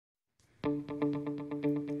I'm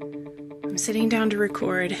sitting down to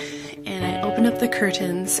record and I open up the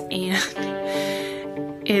curtains and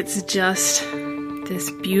it's just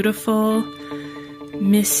this beautiful,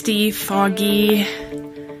 misty, foggy,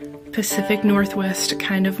 Pacific Northwest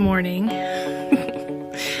kind of morning.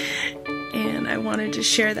 And I wanted to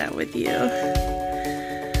share that with you.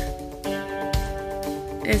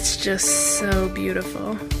 It's just so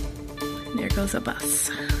beautiful. There goes a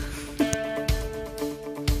bus.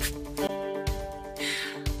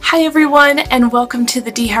 Hi everyone, and welcome to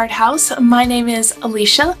the DeHart House. My name is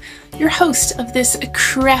Alicia, your host of this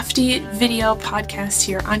crafty video podcast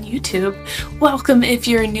here on YouTube. Welcome if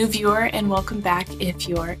you're a new viewer, and welcome back if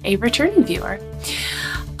you're a returning viewer.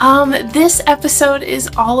 This episode is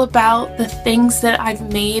all about the things that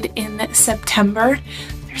I've made in September.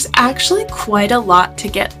 There's actually quite a lot to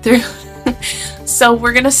get through. So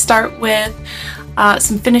we're going to start with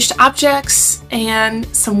some finished objects and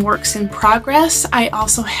some works in progress. I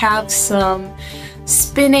also have some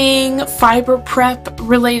spinning, fiber prep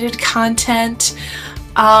related content.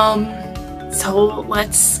 So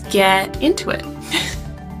let's get into it.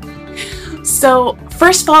 So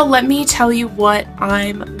first of all, let me tell you what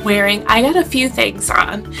I'm wearing. I got a few things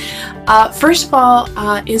on. First of all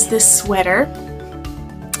is this sweater.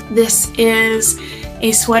 This is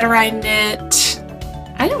a sweater I knit,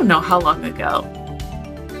 I don't know how long ago.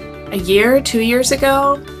 A year, 2 years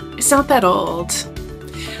ago? It's not that old.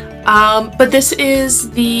 But this is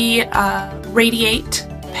the Radiate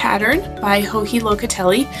pattern by Joji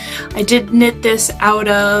Locatelli. I did knit this out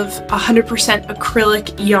of 100%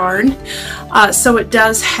 acrylic yarn. So it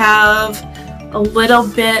does have a little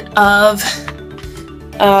bit of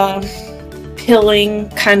pilling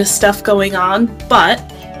kind of stuff going on, but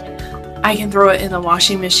I can throw it in the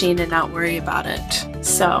washing machine and not worry about it.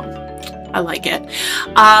 So I like it.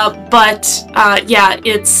 Yeah,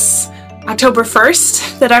 it's October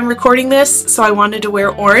 1st that I'm recording this, so I wanted to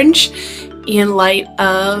wear orange in light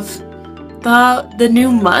of the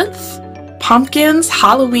new month. Pumpkins,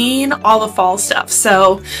 Halloween, all the fall stuff.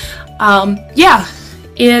 So yeah,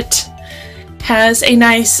 it has a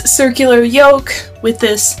nice circular yoke with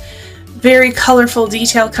this very colorful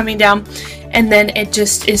detail coming down, and then it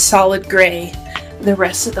just is solid gray the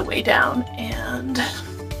rest of the way down. And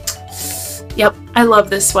yep, I love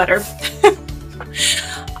this sweater.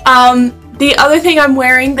 The other thing I'm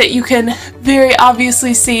wearing that you can very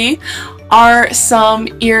obviously see are some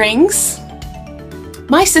earrings.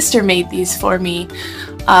 My sister made these for me.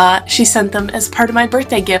 She sent them as part of my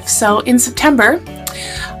birthday gift. So in September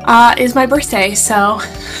is my birthday, so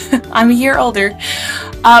I'm a year older.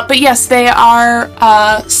 But yes, they are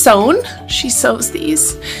sewn. She sews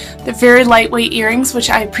these. They're very lightweight earrings, which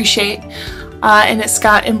I appreciate. And it's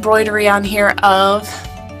got embroidery on here of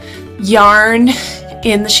yarn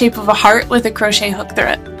in the shape of a heart with a crochet hook through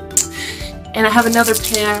it. And I have another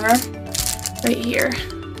pair right here.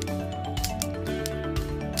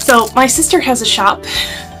 So my sister has a shop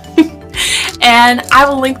and I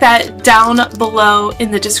will link that down below in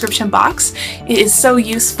the description box. It is So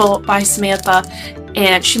Useful by Samantha,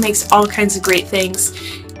 and she makes all kinds of great things.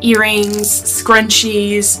 Earrings,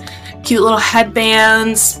 scrunchies, cute little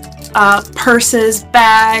headbands, purses,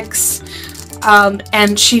 bags,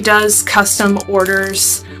 and she does custom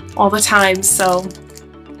orders all the time, so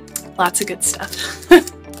lots of good stuff.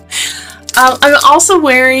 I'm also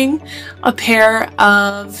wearing a pair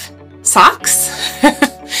of socks,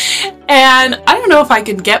 and I don't know if I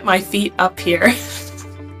can get my feet up here.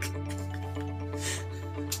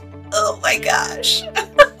 Oh my gosh.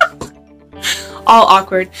 All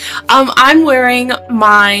awkward. I'm wearing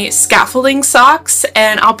my scaffolding socks,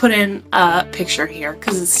 and I'll put in a picture here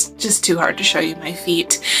because it's just too hard to show you my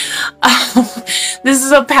feet. This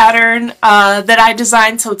is a pattern that I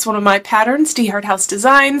designed, so it's one of my patterns, DeHart House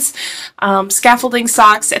Designs. Scaffolding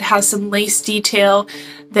socks. It has some lace detail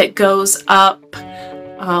that goes up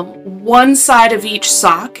one side of each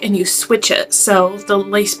sock, and you switch it. So the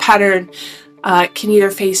lace pattern can either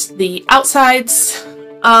face the outsides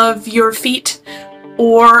of your feet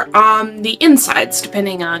or on the insides,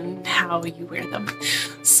 depending on how you wear them.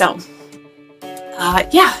 So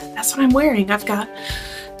yeah, that's what I'm wearing. I've got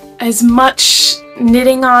as much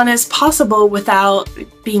knitting on as possible without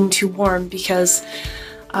being too warm, because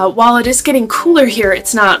while it is getting cooler here,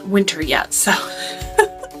 it's not winter yet. So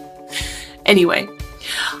anyway,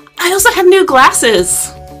 I also have new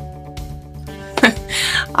glasses.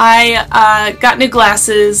 I got new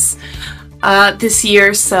glasses this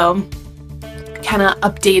year, so kind of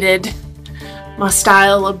updated my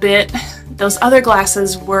style a bit. Those other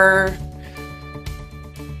glasses were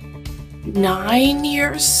 9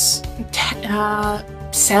 years,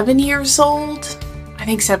 7 years old. I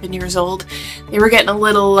think 7 years old. They were getting a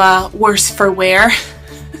little worse for wear.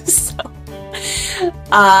 So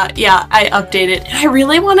yeah, I updated. And I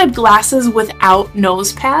really wanted glasses without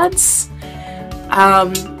nose pads.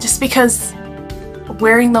 Just because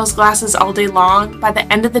wearing those glasses all day long, by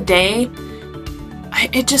the end of the day,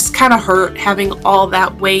 it just kind of hurt having all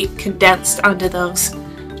that weight condensed onto those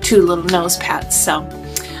 2 little nose pads. So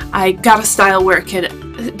I got a style where it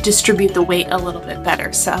could distribute the weight a little bit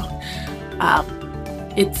better. So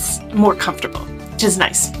it's more comfortable, which is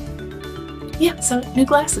nice. Yeah, so new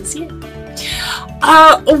glasses, yeah.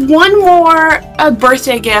 One more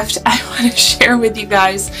birthday gift I want to share with you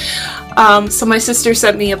guys. So my sister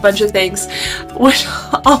sent me a bunch of things, which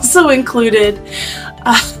also included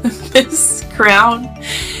this crown,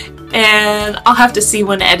 and I'll have to see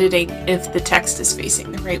when editing if the text is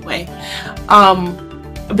facing the right way.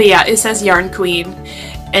 But yeah, it says Yarn Queen,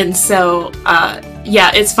 and so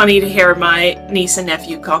yeah, it's funny to hear my niece and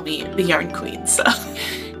nephew call me the Yarn Queen. So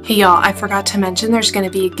hey y'all, I forgot to mention there's going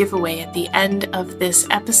to be a giveaway at the end of this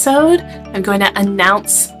episode. I'm going to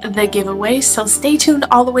announce the giveaway, so stay tuned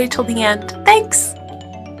all the way till the end. Thanks!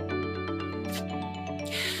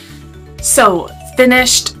 So,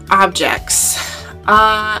 finished objects.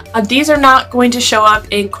 These are not going to show up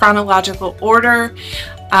in chronological order.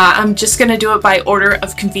 I'm just going to do it by order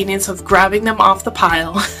of convenience of grabbing them off the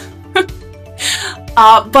pile.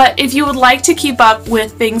 But if you would like to keep up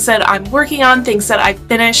with things that I'm working on, things that I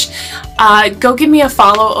finish, go give me a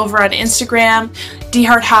follow over on Instagram,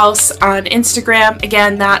 DeHart House on Instagram.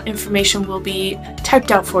 Again, that information will be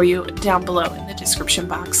typed out for you down below in the description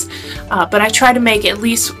box. But I try to make at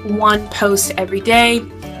least one post every day.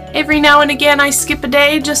 Every now and again I skip a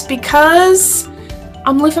day just because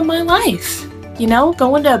I'm living my life. You know,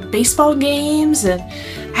 going to baseball games and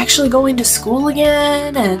actually going to school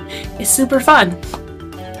again, and it's super fun.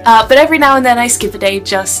 But every now and then I skip a day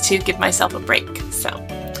just to give myself a break. So,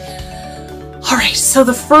 alright, so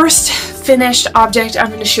the first finished object I'm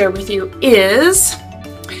going to share with you is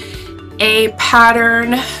a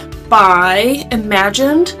pattern by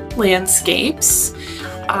Imagined Landscapes,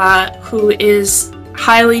 who is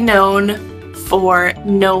highly known for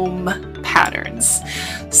Gnome patterns.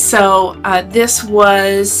 So this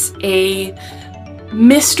was a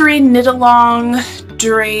mystery knit along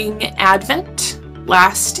during Advent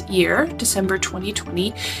last year, December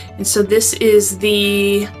 2020. And so this is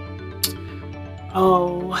the,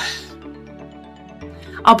 I'll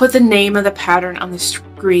put the name of the pattern on the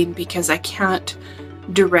screen because I can't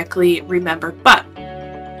directly remember, but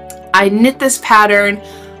I knit this pattern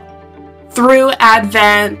through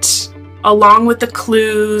Advent along with the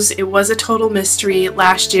clues. It was a total mystery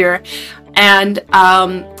last year, and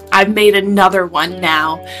I've made another one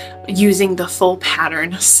now using the full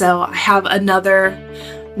pattern. So I have another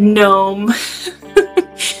gnome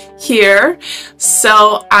here.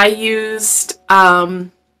 So I used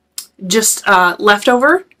just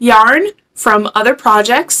leftover yarn from other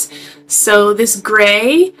projects. So this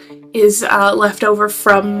gray is left over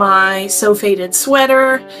from my So Faded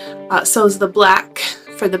sweater. So is the black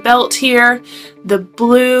for the belt here. The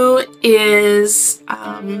blue is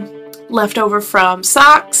left over from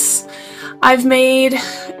socks I've made,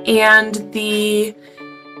 and the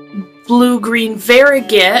blue-green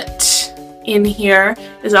variegated in here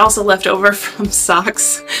is also left over from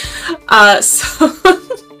socks. So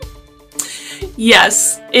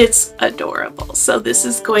yes, it's adorable. So this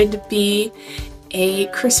is going to be a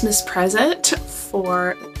Christmas present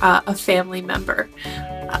for a family member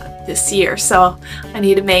this year. So I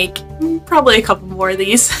need to make probably a couple more of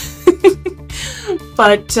these.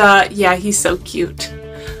 But yeah, he's so cute.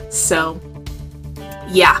 So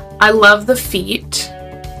yeah, I love the feet,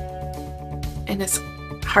 and it's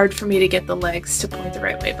hard for me to get the legs to point the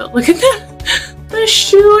right way, but look at that. The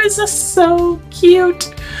shoe is so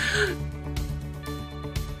cute.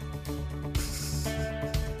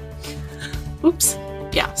 Oops.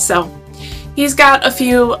 Yeah, so he's got a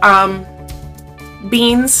few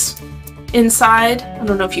beans inside. I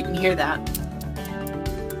don't know if you can hear that.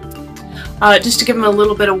 Just to give him a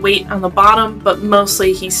little bit of weight on the bottom, but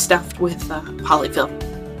mostly he's stuffed with polyfill.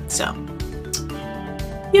 So,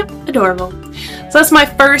 yep, adorable. So that's my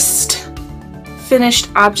first finished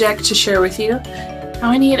object to share with you. Now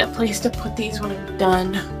I need a place to put these when I'm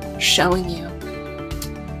done showing you.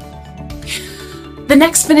 The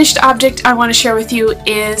next finished object I want to share with you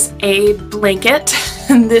is a blanket.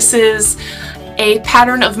 And this is a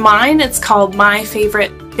pattern of mine. It's called My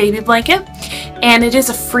Favorite Baby Blanket, and it is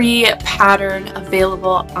a free pattern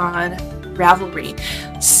available on Ravelry.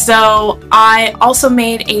 So I also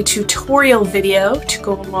made a tutorial video to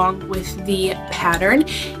go along with the pattern,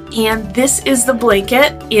 and this is the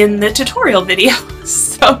blanket in the tutorial video.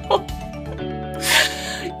 So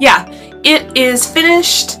yeah, it is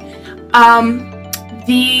finished.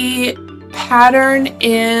 The pattern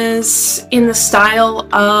is in the style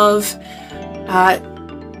of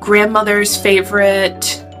grandmother's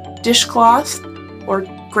favorite dishcloth, or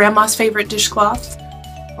grandma's favorite dishcloth,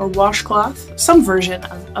 or washcloth, some version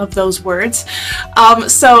of those words.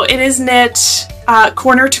 So it is knit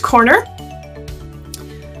corner to corner.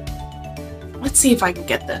 Let's see if I can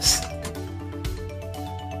get this.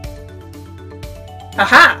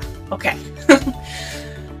 Aha! Okay.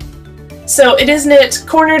 So it is knit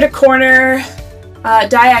corner to corner,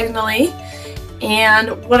 diagonally,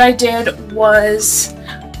 and what I did was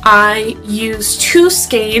I used 2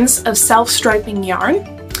 skeins of self-striping yarn,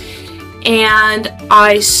 and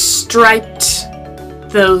I striped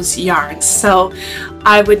those yarns. So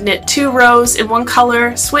I would knit 2 rows in one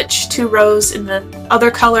color, switch 2 rows in the other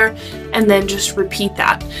color, and then just repeat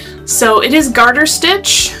that. So it is garter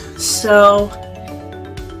stitch, so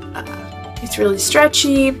it's really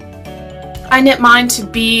stretchy. I knit mine to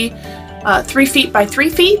be 3 feet by 3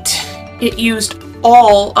 feet. It used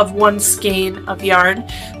all of 1 skein of yarn,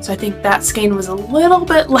 so I think that skein was a little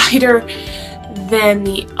bit lighter than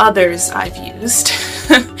the others I've used.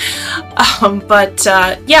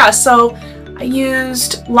 Yeah, so I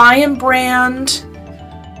used Lion Brand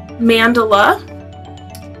Mandala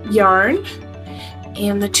yarn,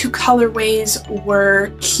 and the 2 colorways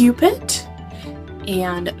were Cupid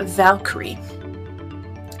and Valkyrie.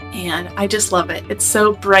 And I just love it. It's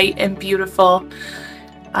so bright and beautiful.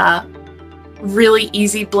 Really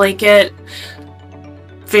easy blanket.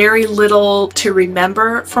 Very little to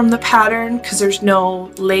remember from the pattern because there's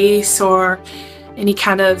no lace or any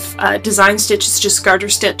kind of design stitch. It's just garter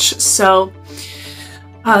stitch. So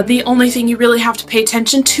the only thing you really have to pay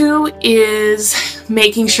attention to is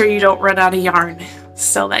making sure you don't run out of yarn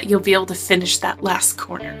so that you'll be able to finish that last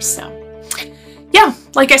corner. So yeah,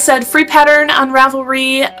 like I said, free pattern on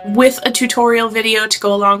Ravelry with a tutorial video to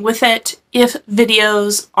go along with it if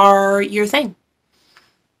videos are your thing.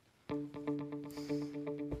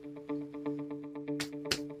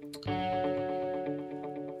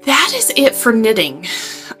 That is it for knitting,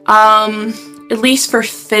 at least for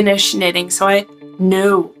finish knitting. So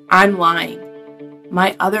I'm lying.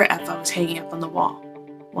 My other FO is hanging up on the wall.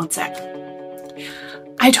 One sec.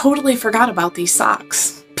 I totally forgot about these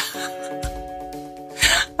socks.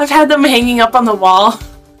 I've had them hanging up on the wall.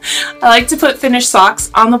 I like to put finished socks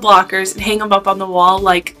on the blockers and hang them up on the wall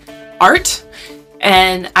like art,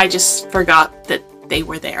 and I just forgot that they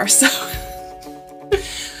were there. So,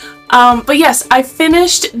 but yes, I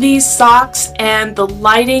finished these socks, and the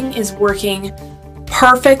lighting is working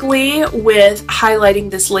perfectly with highlighting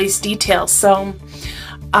this lace detail. So,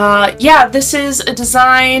 yeah, this is a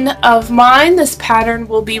design of mine. This pattern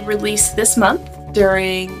will be released this month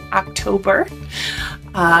during October.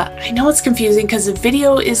 I know it's confusing because the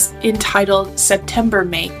video is entitled September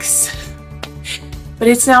Makes, but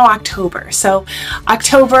it's now October. So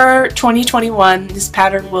October 2021, this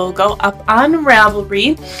pattern will go up on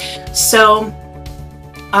Ravelry. So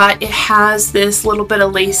it has this little bit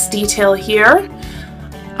of lace detail here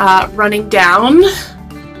running down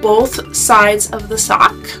both sides of the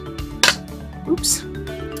sock. Oops.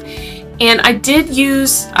 And I did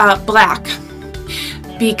use black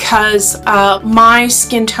because my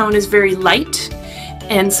skin tone is very light,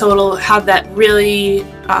 and so it'll have that really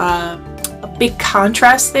a big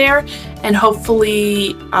contrast there, and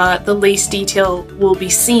hopefully the lace detail will be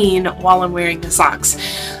seen while I'm wearing the socks.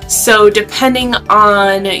 So depending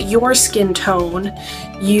on your skin tone,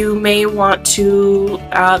 you may want to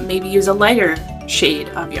maybe use a lighter shade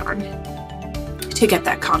of yarn to get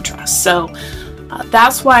that contrast. So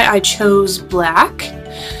that's why I chose black.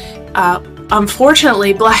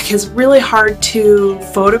 Unfortunately, black is really hard to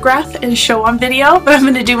photograph and show on video, but I'm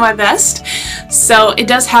going to do my best. So it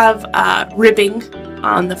does have ribbing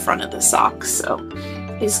on the front of the sock, so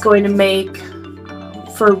it's going to make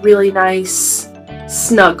for a really nice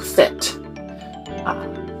snug fit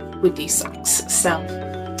with these socks. So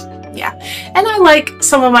yeah, and I like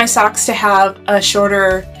some of my socks to have a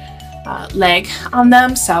shorter leg on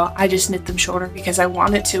them, so I just knit them shorter because I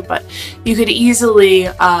wanted to, but you could easily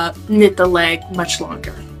knit the leg much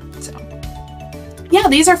longer. So yeah,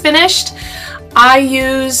 these are finished. I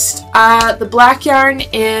used the black yarn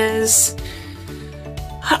is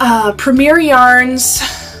Premier Yarn's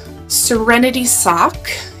Serenity Sock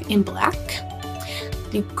in black.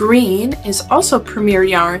 The green is also Premier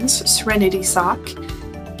Yarn's Serenity Sock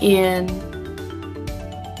in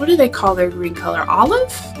what do they call their green color?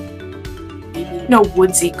 Olive? Maybe. No,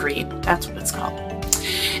 woodsy green. That's what it's called.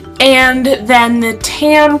 And then the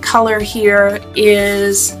tan color here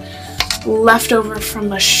is leftover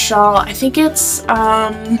from a shawl. I think it's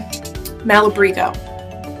Malabrigo.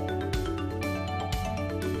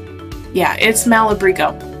 Yeah, it's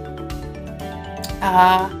Malabrigo.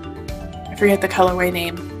 I forget the colorway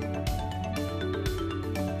name.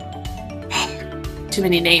 Too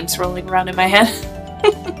many names rolling around in my head.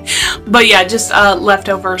 But yeah, just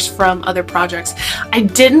leftovers from other projects. I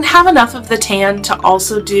didn't have enough of the tan to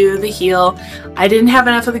also do the heel. I didn't have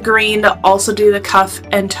enough of the green to also do the cuff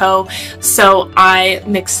and toe, so I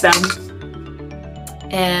mixed them.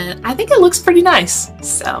 And I think it looks pretty nice.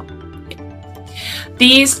 So yeah.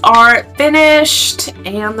 These are finished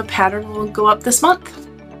and the pattern will go up this month.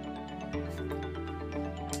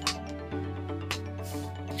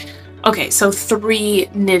 Okay, so 3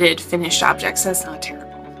 knitted finished objects. That's not terrible.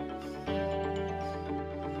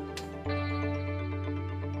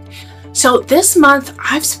 So this month,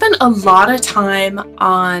 I've spent a lot of time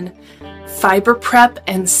on fiber prep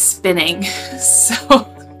and spinning. So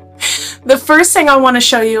the first thing I want to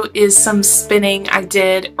show you is some spinning I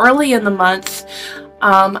did early in the month.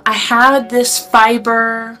 I had this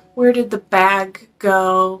fiber. Where did the bag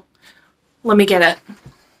go? Let me get it.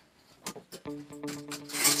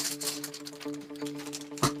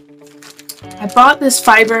 I bought this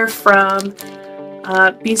fiber from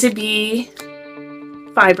BeesyBee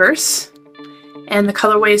Fibers, and the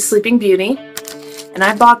colorway is Sleeping Beauty. And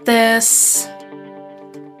I bought this,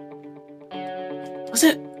 was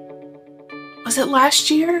it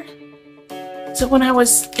last year? Was it when I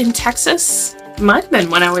was in Texas? It might have been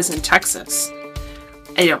when I was in Texas.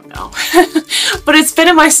 I don't know. But it's been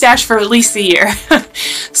in my stash for at least a year.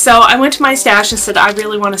 So I went to my stash and said, I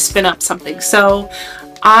really want to spin up something. So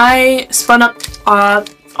I spun up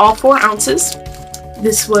all 4 ounces.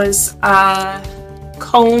 This was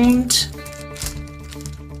combed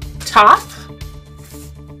top,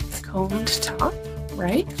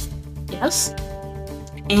 right? Yes.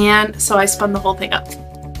 And so I spun the whole thing up.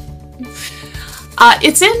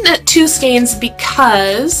 It's in 2 skeins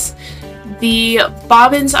because the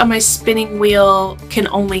bobbins on my spinning wheel can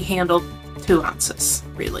only handle 2 ounces,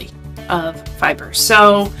 really, of fiber.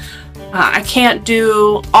 So I can't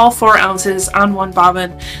do all 4 ounces on one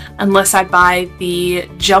bobbin unless I buy the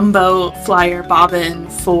jumbo flyer bobbin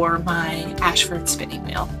for my Ashford spinning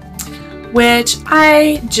wheel, which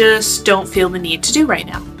I just don't feel the need to do right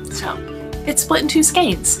now. So it's split in 2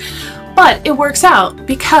 skeins, but it works out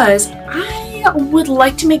because I would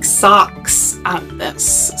like to make socks out of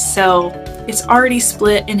this. So it's already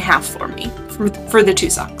split in half for me for the 2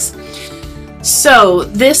 socks. So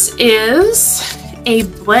this is a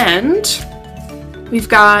blend. We've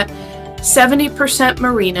got 70%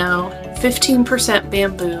 merino, 15%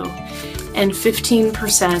 bamboo, and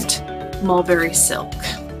 15% mulberry silk.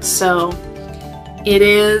 So it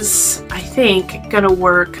is, I think, gonna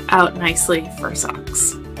work out nicely for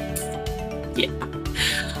socks. Yeah.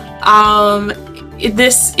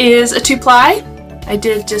 This is a 2-ply. I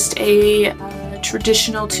did just a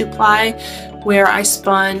traditional 2-ply where I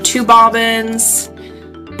spun 2 bobbins,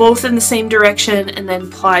 both in the same direction, and then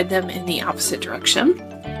plied them in the opposite direction.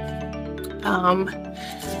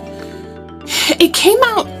 It came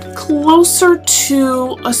out closer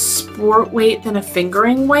to a sport weight than a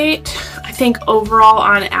fingering weight, I think overall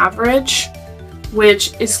on average,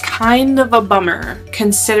 which is kind of a bummer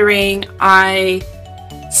considering I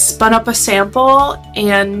spun up a sample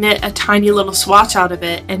and knit a tiny little swatch out of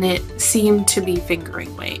it and it seemed to be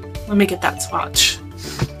fingering weight. Let me get that swatch.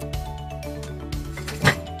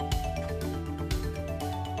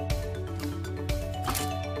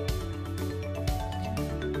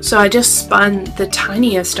 So I just spun the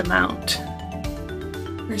tiniest amount.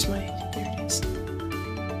 Where's my, there it is.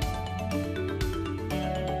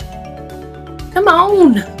 Come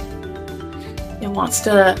on! It wants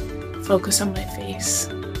to focus on my face.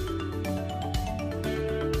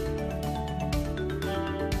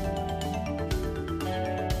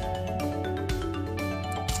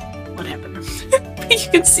 Whatever. You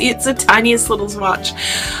can see it's the tiniest little swatch.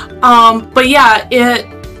 But yeah, it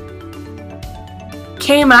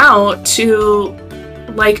came out to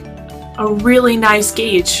like a really nice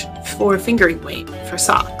gauge for fingering weight for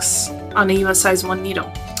socks on a US size 1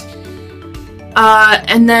 needle.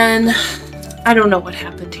 And then I don't know what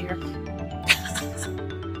happened here.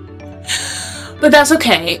 But that's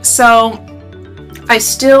okay. So I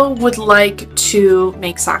still would like to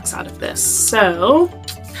make socks out of this. So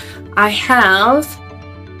I have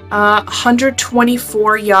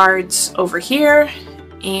 124 yards over here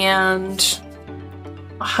and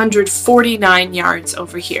 149 yards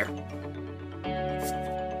over here.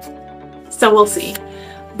 So we'll see.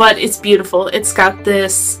 But it's beautiful. It's got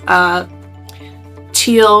this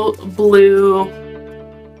teal blue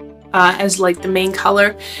as like the main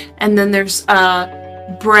color, and then there's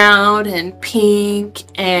brown and pink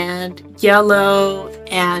and yellow,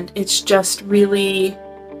 and it's just really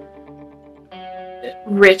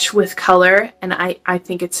rich with color, and I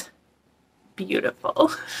think it's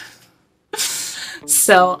beautiful.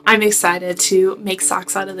 So I'm excited to make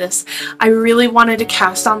socks out of this. I really wanted to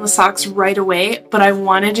cast on the socks right away, but I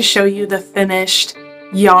wanted to show you the finished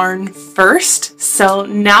yarn first. So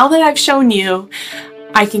now that I've shown you,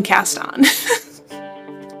 I can cast on.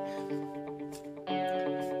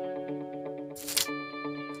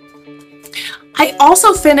 I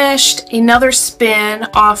also finished another spin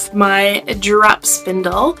off my drop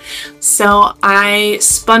spindle. So I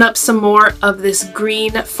spun up some more of this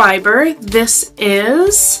green fiber. This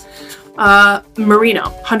is Merino,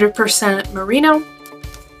 100% Merino.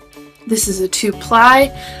 This is a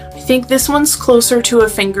 2-ply. I think this one's closer to a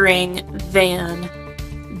fingering than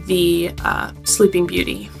the Sleeping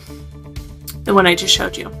Beauty, the one I just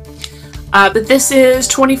showed you. But this is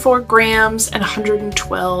 24 grams and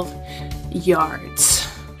 112 yards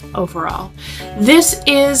overall. This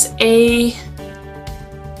is a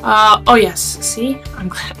oh yes, see, I'm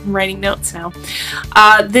glad I'm writing notes now.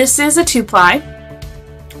 This is a 2-ply.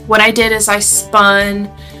 What I did is I spun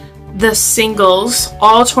the singles,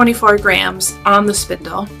 all 24 grams, on the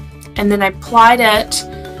spindle, and then I plied it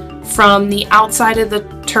from the outside of the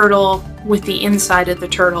turtle with the inside of the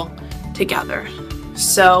turtle together.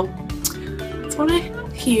 So that's what I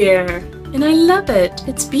have here. And I love it.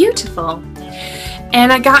 It's beautiful.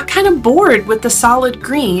 And I got kind of bored with the solid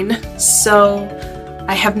green, so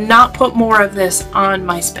I have not put more of this on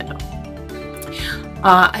my spindle.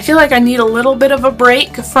 I feel like I need a little bit of a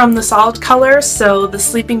break from the solid color, so the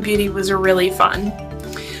Sleeping Beauty was really fun.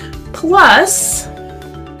 Plus,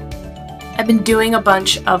 I've been doing a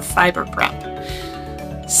bunch of fiber prep.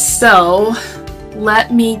 So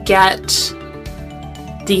let me get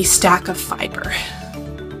the stack of fiber.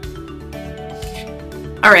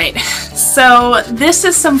 Alright, so this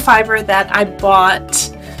is some fiber that I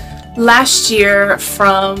bought last year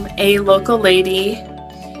from a local lady,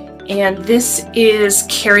 and this is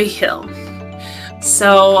Carrie Hill.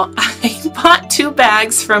 So I bought 2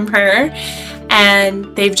 bags from her,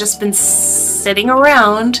 and they've just been sitting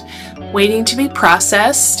around waiting to be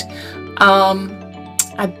processed.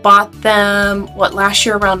 I bought them, last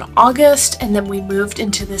year around August, and then we moved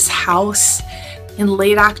into this house in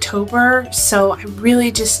late October, so I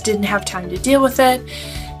really just didn't have time to deal with it,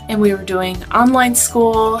 and we were doing online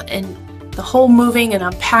school and the whole moving and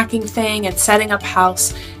unpacking thing and setting up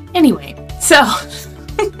house. Anyway, so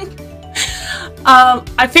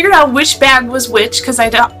I figured out which bag was which because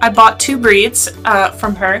I bought 2 breeds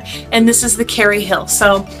from her, and this is the Carrie Hill.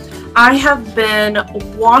 So I have been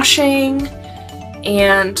washing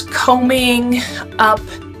and combing up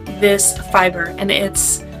this fiber, and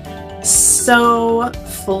it's so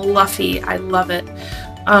fluffy. I love it.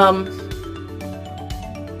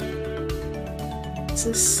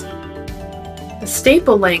 The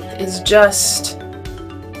staple length is just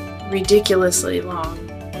ridiculously long.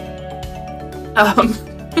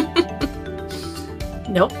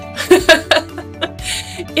 Nope.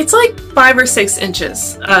 It's like 5 or 6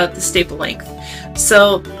 inches, the staple length.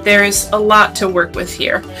 So there's a lot to work with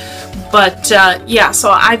here. But yeah, so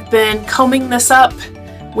I've been combing this up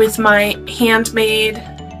with my handmade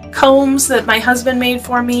combs that my husband made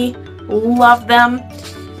for me. Love them.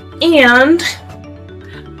 And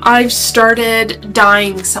I've started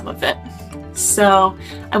dyeing some of it. So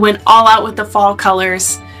I went all out with the fall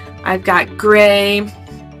colors. I've got gray,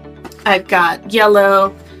 I've got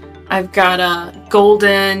yellow, I've got a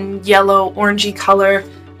golden, yellow, orangey color.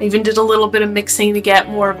 I even did a little bit of mixing to get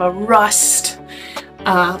more of a rust,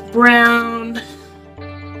 brown.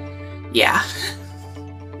 Yeah.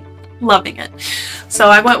 Loving it. So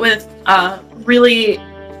I went with really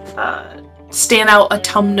standout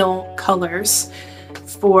autumnal colors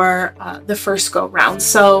for the first go round.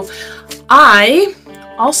 So I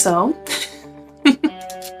also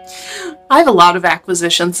I have a lot of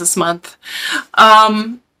acquisitions this month.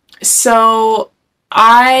 So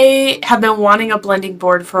I have been wanting a blending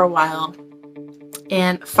board for a while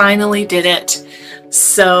and finally did it.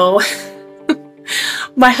 So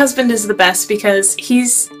my husband is the best because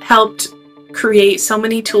he's helped create so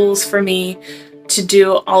many tools for me to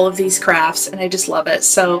do all of these crafts, and I just love it.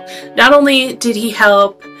 So not only did he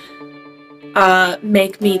help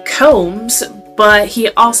make me combs, but he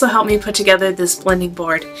also helped me put together this blending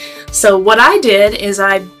board. So what I did is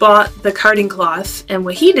I bought the carding cloth, and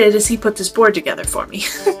what he did is he put this board together for me.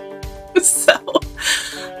 So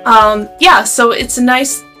yeah, so it's a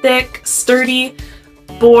nice thick sturdy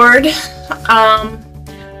board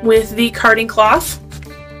with the carding cloth,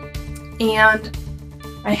 and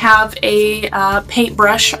I have a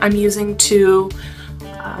paintbrush I'm using to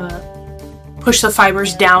push the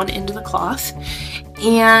fibers down into the cloth,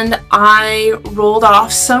 and I rolled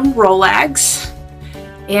off some Rolags,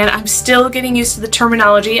 and I'm still getting used to the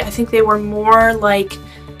terminology. I think they were more like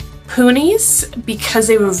poonies because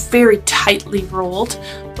they were very tightly rolled,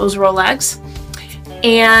 those Rolags,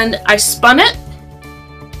 and I spun it.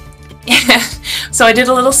 So I did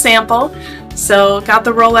a little sample. So got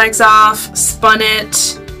the Rolags off, spun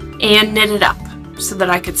it, and knit it up so that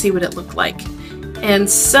I could see what it looked like. And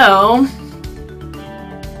so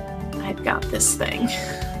I've got this thing.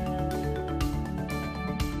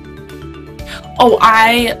 Oh,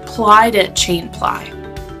 I plied it chain ply,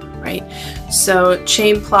 right? So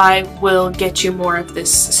chain ply will get you more of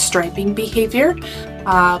this striping behavior.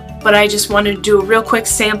 But I just wanted to do a real quick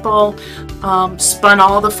sample, spun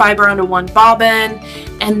all the fiber onto one bobbin,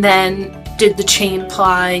 and then did the chain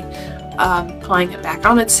ply, plying it back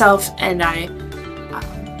on itself, and I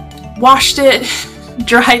washed it,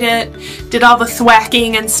 dried it, did all the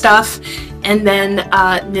thwacking and stuff, and then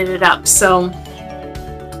knit it up. So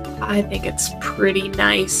I think it's pretty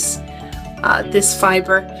nice, this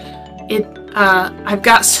fiber. I've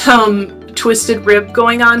got some twisted rib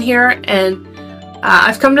going on here, and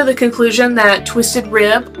I've come to the conclusion that twisted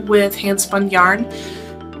rib with hand-spun yarn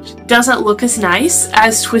doesn't look as nice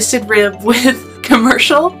as twisted rib with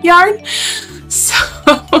commercial yarn, so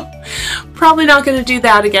probably not going to do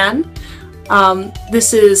that again.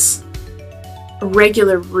 This is a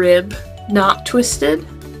regular rib, not twisted,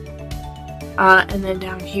 and then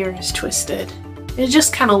down here is twisted. It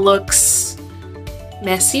just kind of looks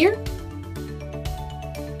messier,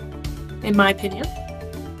 in my opinion.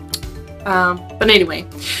 But anyway,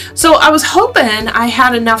 so I was hoping I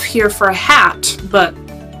had enough here for a hat, but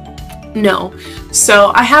no.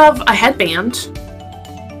 So I have a headband,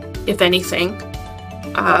 if anything,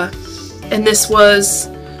 and this was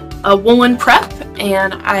a woolen prep,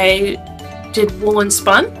 and I did woolen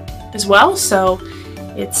spun as well, so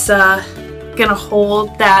it's gonna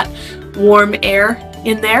hold that warm air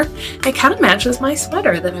in there. It kind of matches my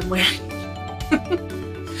sweater that I'm wearing.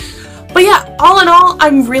 But yeah, all in all,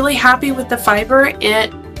 I'm really happy with the fiber.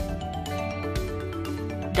 It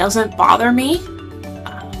doesn't bother me.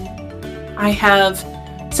 I have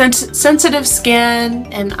sensitive skin,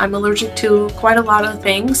 and I'm allergic to quite a lot of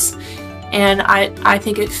things, and I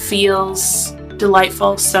think it feels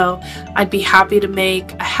delightful, so I'd be happy to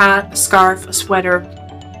make a hat, a scarf, a sweater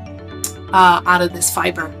out of this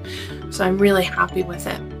fiber. So I'm really happy with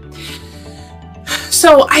it.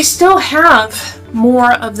 So I still have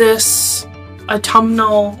more of this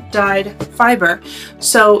autumnal dyed fiber.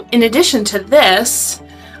 So in addition to this,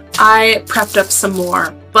 I prepped up some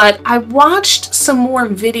more, but I watched some more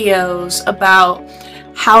videos about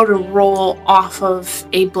how to roll off of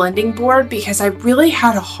a blending board because I really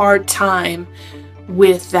had a hard time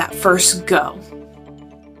with that first go.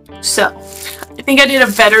 So I think I did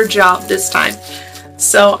a better job this time.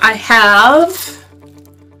 So I have,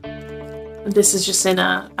 this is just in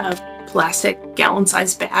a plastic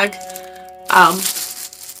gallon-sized bag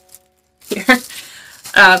here,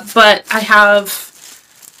 but I have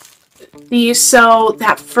these. So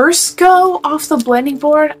that first go off the blending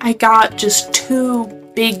board, I got just 2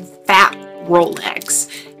 big fat Rolags,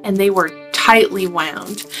 and they were tightly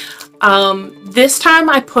wound. This time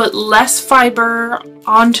I put less fiber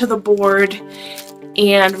onto the board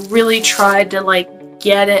and really tried to like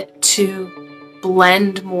get it to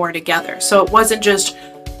blend more together. So it wasn't just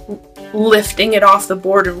lifting it off the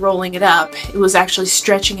board and rolling it up. It was actually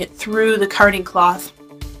stretching it through the carding cloth,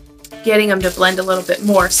 getting them to blend a little bit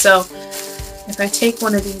more. So if I take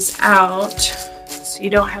one of these out, so you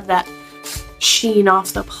don't have that sheen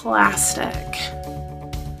off the plastic,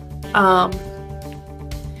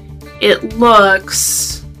 it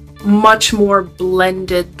looks much more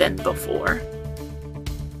blended than before.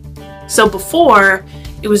 So before,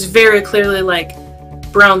 it was very clearly like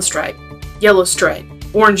brown stripe, yellow stripe,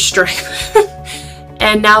 orange stripe,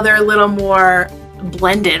 and now they're a little more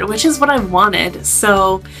blended, which is what I wanted.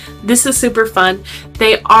 So this is super fun.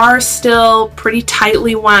 They are still pretty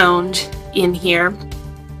tightly wound in here,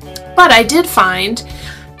 but I did find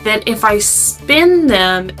that if I spin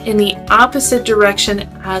them in the opposite direction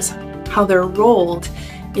as how they're rolled,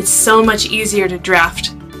 it's so much easier to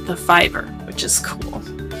draft the fiber, which is cool.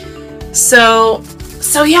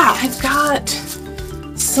 So yeah, I've got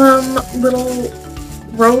some little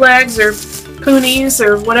Rolegs or poonies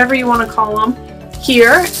or whatever you want to call them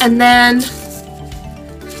here, and then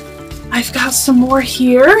I've got some more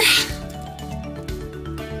here.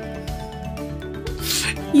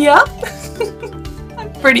 Yep.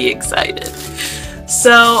 I'm pretty excited.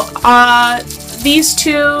 So these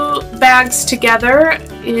two bags together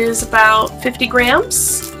is about 50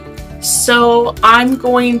 grams. So I'm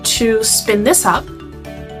going to spin this up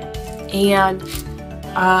and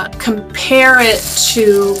compare it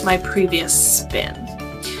to my previous spin,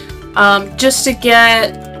 just to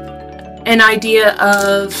get an idea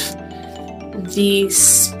of the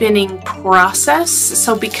spinning process.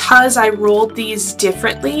 So because I rolled these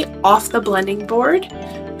differently off the blending board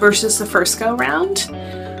versus the first go round,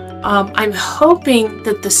 I'm hoping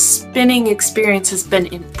that the spinning experience has been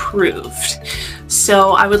improved.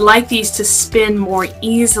 So I would like these to spin more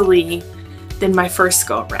easily than my first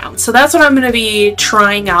go around. So that's what I'm going to be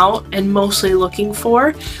trying out and mostly looking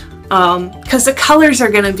for, because the colors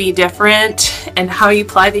are going to be different and how you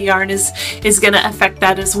apply the yarn is going to affect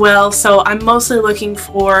that as well. So I'm mostly looking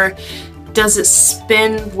for, does it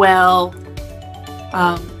spin well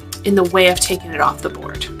in the way of taking it off the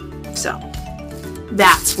board. So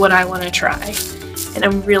that's what I want to try, and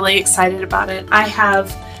I'm really excited about it. I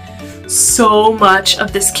have so much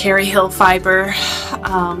of this Carry Hill fiber,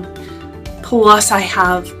 plus I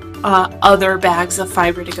have other bags of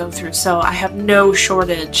fiber to go through, so I have no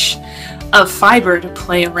shortage of fiber to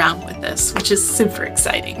play around with this, which is super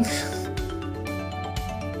exciting.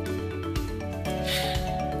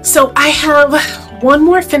 So I have one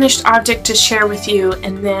more finished object to share with you,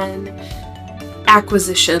 and then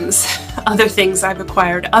acquisitions, other things I've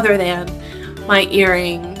acquired other than my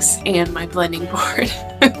earrings and my blending board.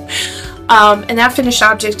 And that finished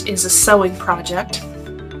object is a sewing project.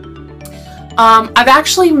 I've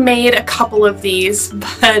actually made a couple of these,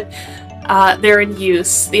 but they're in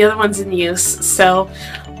use. The other one's in use. So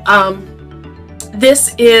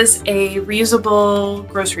this is a reusable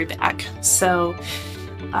grocery bag. So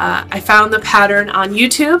I found the pattern on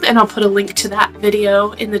YouTube, and I'll put a link to that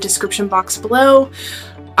video in the description box below.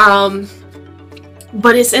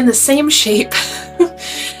 But it's in the same shape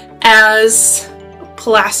as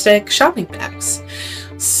plastic shopping bags.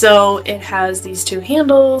 So it has these two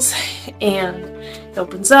handles, and it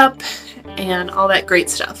opens up, and all that great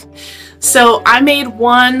stuff. So I made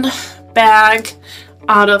one bag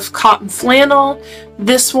out of cotton flannel.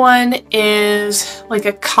 This one is like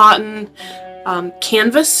a cotton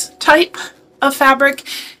canvas type of fabric,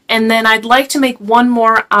 and then I'd like to make one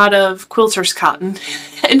more out of quilter's cotton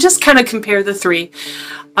and just kind of compare the three.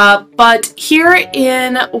 But here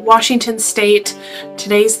in Washington State,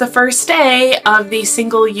 today's the first day of the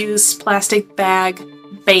single-use plastic bag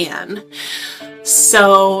ban.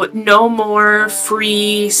 So no more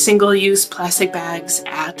free single-use plastic bags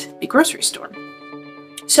at the grocery store.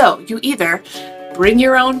 So you either bring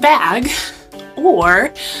your own bag,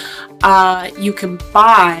 or you can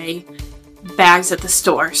buy bags at the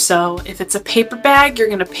store. So if it's a paper bag, you're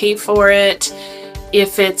going to pay for it.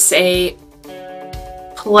 If it's a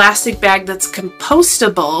plastic bag that's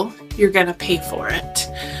compostable, you're going to pay for it.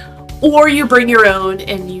 Or you bring your own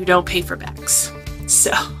and you don't pay for bags.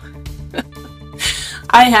 So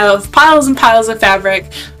I have piles and piles of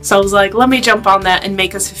fabric, so I was like, let me jump on that and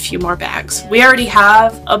make us a few more bags. We already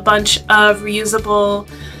have a bunch of reusable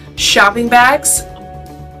shopping bags,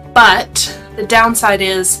 but the downside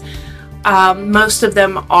is most of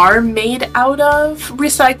them are made out of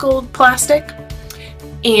recycled plastic,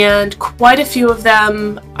 and quite a few of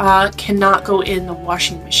them cannot go in the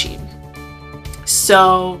washing machine.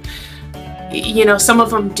 So, you know, some of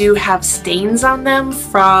them do have stains on them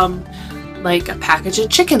from like a package of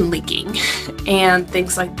chicken leaking and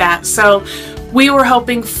things like that. So we were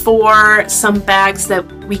hoping for some bags that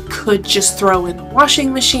we could just throw in the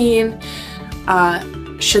washing machine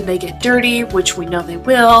should they get dirty, which we know they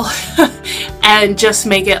will, and just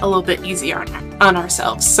make it a little bit easier on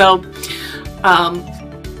ourselves. So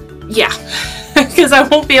yeah, because I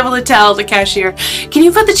won't be able to tell the cashier, can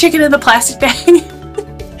you put the chicken in the plastic bag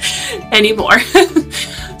anymore.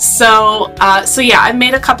 So yeah, I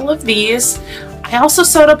made a couple of these. I also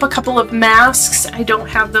sewed up a couple of masks. I don't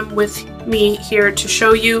have them with me here to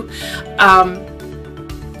show you,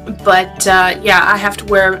 but yeah, I have to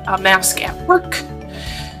wear a mask at work,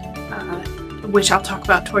 which I'll talk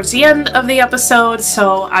about towards the end of the episode.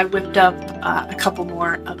 So I whipped up a couple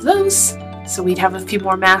more of those, so we'd have a few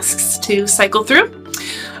more masks to cycle through.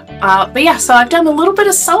 But yeah, so I've done a little bit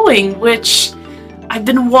of sewing, which I've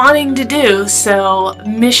been wanting to do, so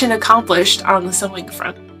mission accomplished on the sewing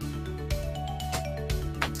front.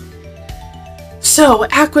 So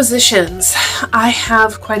acquisitions, I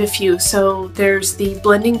have quite a few. So there's the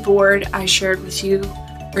blending board I shared with you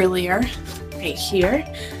earlier, right here.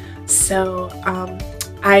 So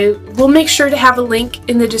I will make sure to have a link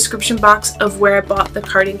in the description box of where I bought the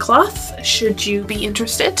carding cloth, should you be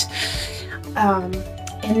interested. And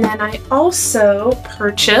then I also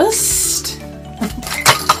purchased,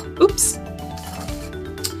 oops,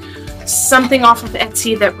 something off of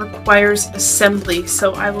Etsy that requires assembly,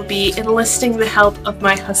 so I will be enlisting the help of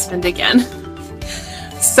my husband again.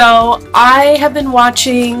 So I have been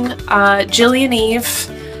watching Jillian Eve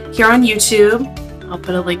here on YouTube. I'll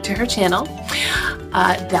put a link to her channel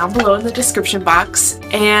down below in the description box,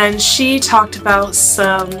 and she talked about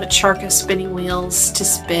some Charka spinning wheels to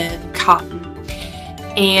spin cotton,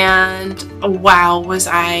 and wow, was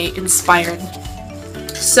I inspired.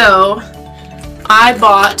 So I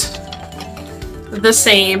bought the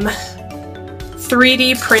same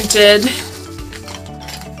 3D printed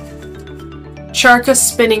Charka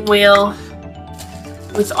spinning wheel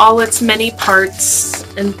with all its many parts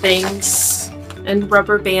and things and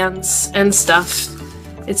rubber bands and stuff.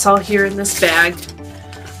 It's all here in this bag.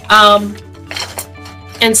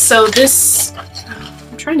 And so this,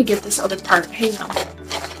 I'm trying to get this other part, hang on.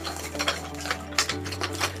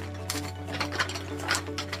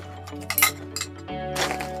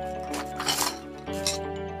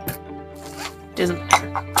 Doesn't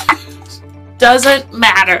matter. Doesn't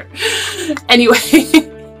matter. Anyway.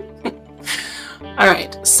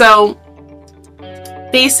 Alright, so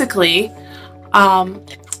basically, I'll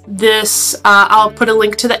put a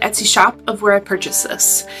link to the Etsy shop of where I purchased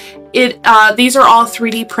this. These are all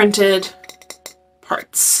 3D printed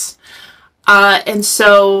parts. And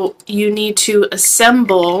so you need to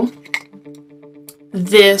assemble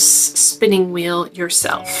this spinning wheel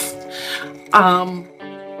yourself.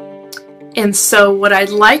 And so what I'd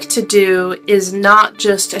like to do is not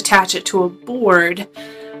just attach it to a board,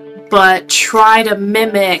 but try to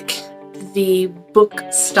mimic the book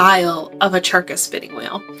style of a Charka spinning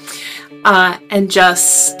wheel, and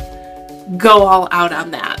just go all out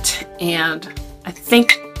on that. And I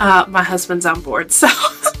think my husband's on board, so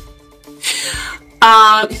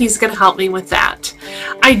he's gonna help me with that.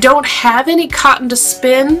 I don't have any cotton to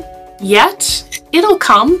spin yet. It'll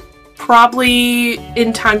come probably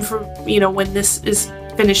in time for, you know, when this is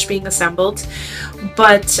finished being assembled,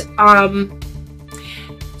 but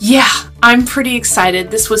yeah, I'm pretty excited.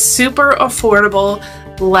 This was super affordable,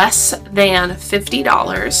 less than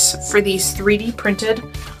 $50 for these 3D printed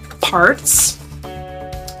parts.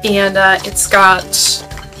 And it's got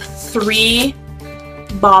 3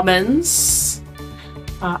 bobbins.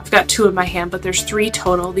 I've got 2 in my hand, but there's 3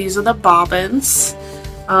 total. These are the bobbins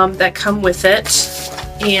that come with it.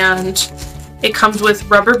 And it comes with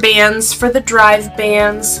rubber bands for the drive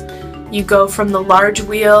bands. You go from the large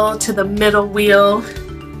wheel to the middle wheel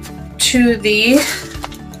to the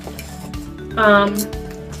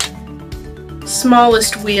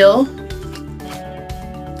smallest wheel.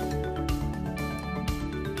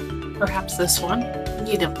 Perhaps this one. You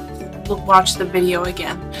need to watch the video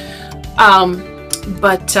again.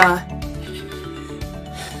 But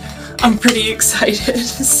I'm pretty excited.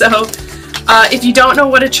 So if you don't know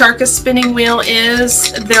what a Charka spinning wheel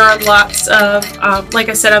is, there are lots of, like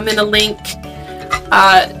I said, I'm going to link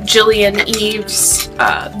Jillian Eve's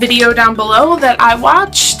video down below that I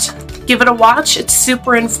watched. Give it a watch. It's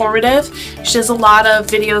super informative. She does a lot of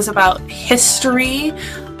videos about history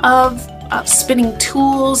of spinning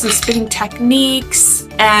tools and spinning techniques,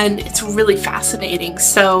 and it's really fascinating.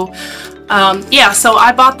 So yeah, so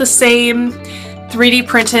I bought the same 3D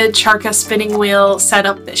printed Charka spinning wheel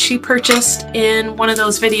setup that she purchased in one of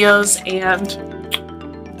those videos, and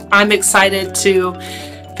I'm excited to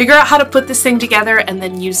figure out how to put this thing together and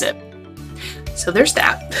then use it. So there's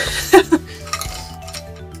that.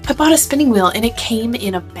 I bought a spinning wheel and it came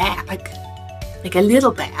in a bag, like a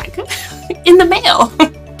little bag, in the mail.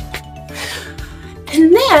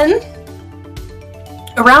 And then,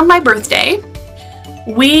 around my birthday,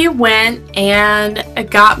 we went and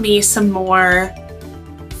got me some more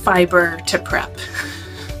fiber to prep.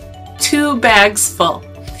 2 bags full.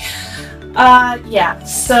 Yeah,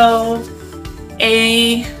 so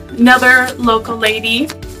another local lady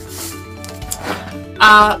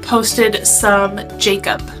posted some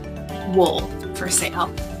Jacob wool for sale.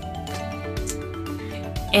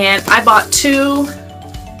 And I bought 2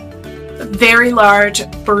 very large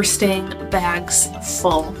bursting bags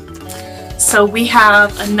full. So we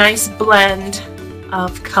have a nice blend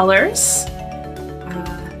of colors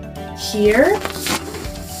here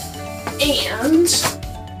and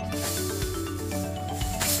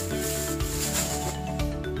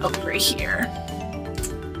over here.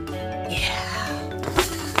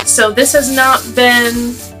 So this has not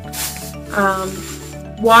been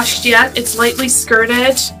washed yet. It's lightly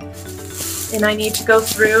skirted, and I need to go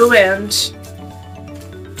through and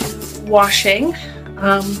do washing.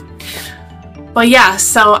 But yeah,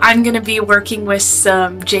 so I'm going to be working with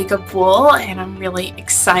some Jacob wool, and I'm really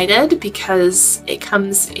excited because it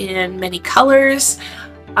comes in many colors,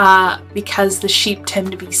 because the sheep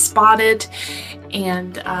tend to be spotted,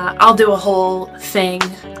 and I'll do a whole thing,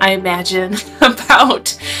 I imagine,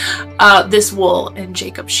 about this wool and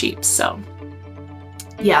Jacob sheep. So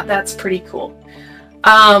yeah, that's pretty cool.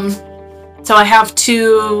 So I have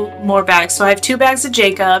 2 more bags. So I have 2 bags of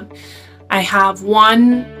Jacob. I have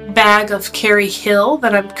 1 bag of Carrie Hill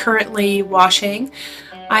that I'm currently washing.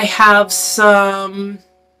 I have some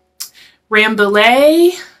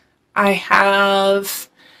Rambouillet. I have,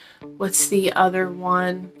 what's the other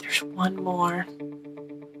one? There's one more.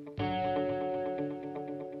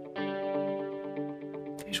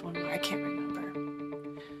 There's one more, I can't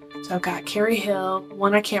remember. So I've got Carrie Hill,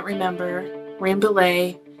 1 I can't remember,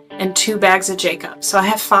 Rambouillet, and 2 bags of Jacob. So I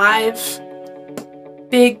have 5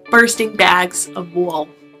 big bursting bags of wool,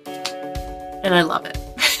 and I love it.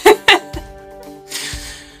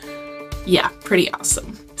 Yeah, pretty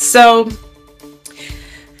awesome. So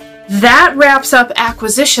that wraps up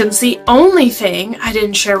acquisitions. The only thing I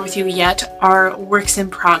didn't share with you yet are works in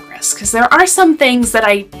progress, because there are some things that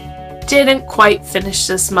I didn't quite finish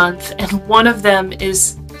this month, and one of them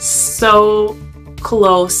is so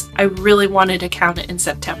close I really wanted to count it in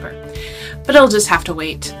September, but it'll just have to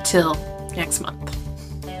wait till next month.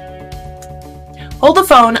 Hold the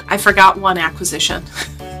phone, I forgot one acquisition.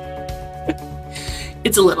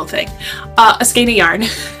 It's a little thing. A skein of yarn.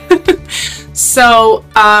 So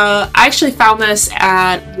I actually found this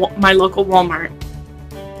at my local Walmart.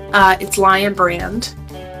 It's Lion Brand.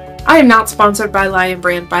 I am not sponsored by Lion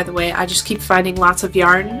Brand, by the way. I just keep finding lots of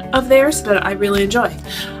yarn of theirs that I really enjoy.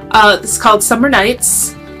 It's called Summer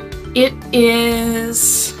Nights. It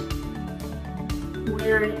is,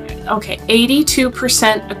 okay,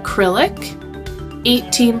 82% acrylic,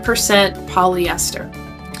 18% polyester,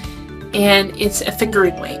 and it's a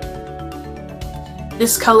fingering weight.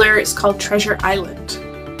 This color is called Treasure Island,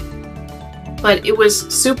 but it was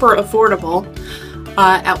super affordable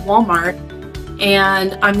at Walmart,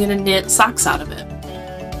 and I'm gonna knit socks out of it.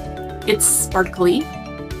 It's sparkly.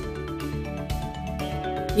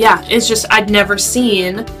 Yeah, it's just, I'd never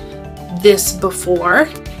seen this before,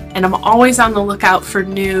 and I'm always on the lookout for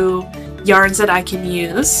new yarns that I can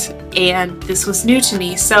use, and this was new to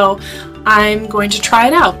me, so I'm going to try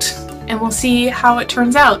it out and we'll see how it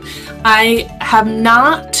turns out. I have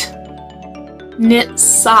not knit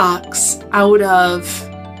socks out of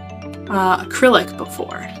acrylic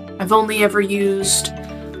before. I've only ever used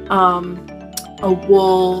a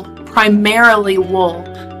wool, primarily wool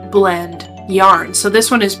blend yarn, so this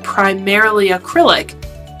one is primarily acrylic,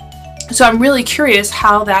 so I'm really curious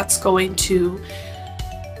how that's going to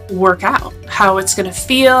work out, how it's going to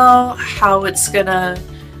feel, how it's going to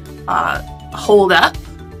hold up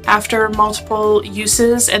after multiple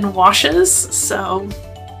uses and washes, so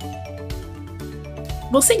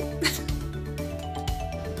we'll see.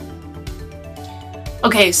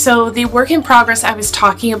 Okay, so the work in progress I was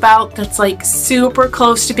talking about that's like super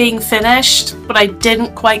close to being finished, but I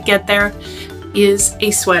didn't quite get there, is a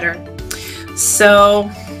sweater. So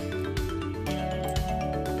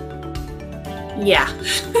yeah.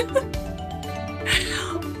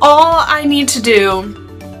 All I need to do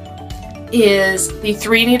is the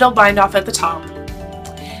 3-needle bind off at the top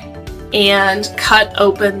and cut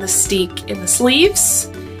open the steek in the sleeves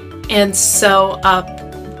and sew up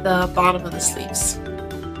the bottom of the sleeves.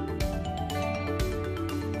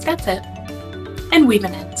 That's it. And weave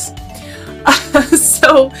in ends.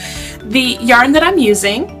 So the yarn that I'm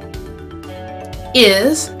using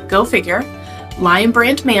is, go figure, Lion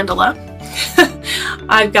Brand Mandala.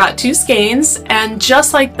 I've got 2 skeins, and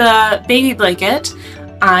just like the baby blanket,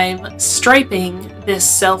 I'm striping this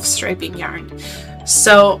self-striping yarn.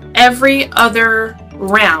 So every other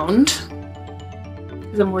round,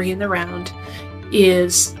 because I'm working the round,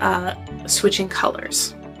 is switching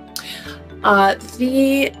colors.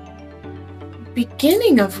 The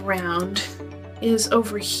beginning of round is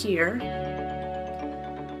over here.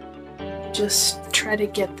 Just try to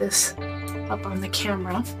get this up on the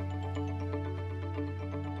camera.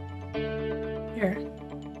 Here.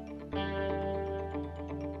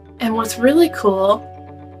 And what's really cool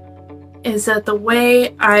is that the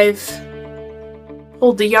way I've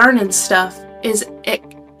pulled the yarn and stuff is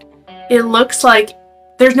it looks like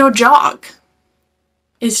there's no jog.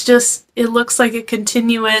 It's just, it looks like a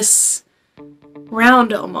continuous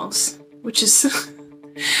round almost, which is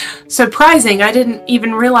surprising. I didn't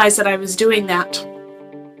even realize that I was doing that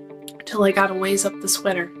until I got a ways up the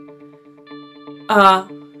sweater.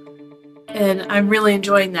 And I'm really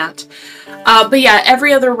enjoying that. But yeah,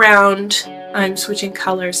 every other round I'm switching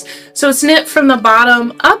colors. So it's knit from the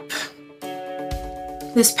bottom up.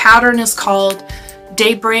 This pattern is called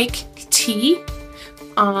Daybreak Tee.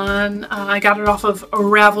 I got it off of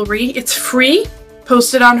Ravelry. It's free.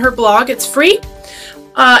 Posted on her blog. It's free.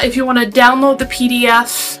 If you want to download the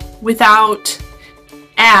PDF without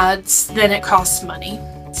ads, then it costs money.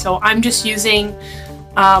 So I'm just using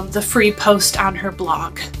the free post on her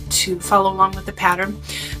blog to follow along with the pattern.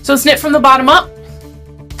 So it's knit from the bottom up.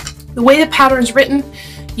 The way the pattern's written,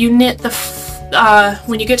 you knit the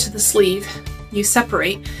when you get to the sleeve, you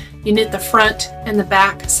separate. You knit the front and the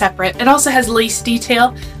back separate. It also has lace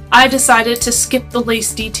detail. I decided to skip the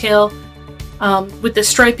lace detail with the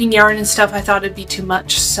striping yarn and stuff. I thought it'd be too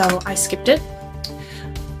much, so I skipped it.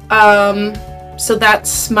 So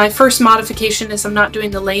that's my first modification, is I'm not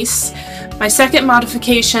doing the lace. My second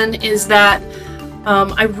modification is that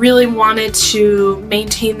I really wanted to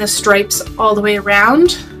maintain the stripes all the way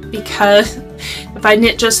around, because if I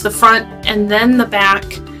knit just the front and then the back,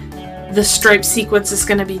 the stripe sequence is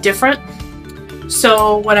going to be different.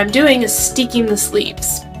 So what I'm doing is steeking the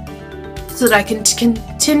sleeves so that I can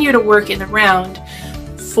continue to work in the round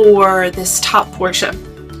for this top portion.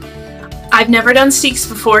 I've never done steeks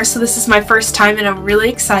before, so this is my first time and I'm really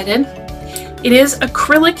excited. It is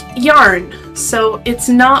acrylic yarn, so it's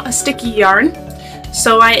not a sticky yarn.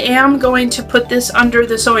 So I am going to put this under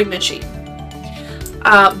the sewing machine.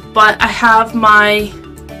 But I have my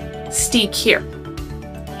steek here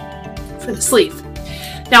for the sleeve.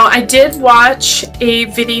 Now I did watch a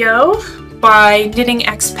video by Knitting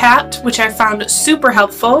Expat, which I found super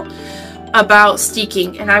helpful, about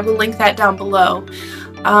steeking, and I will link that down below.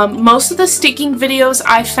 Most of the steeking videos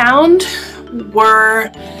I found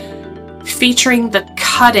were featuring the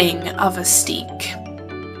cutting of a steek,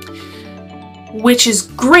 which is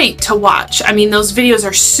great to watch. I mean, those videos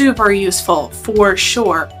are super useful for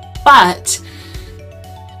sure, but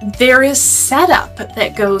there is setup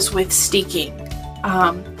that goes with steeking.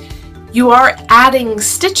 You are adding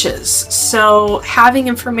stitches, so having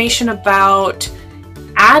information about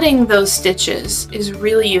adding those stitches is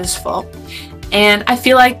really useful. And I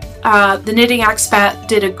feel like the Knitting Expat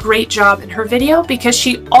did a great job in her video, because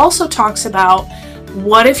she also talks about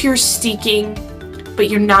what if you're steeking but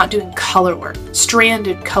you're not doing color work,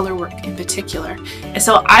 stranded color work in particular. And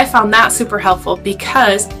so I found that super helpful,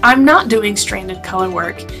 because I'm not doing stranded color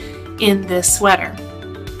work in this sweater.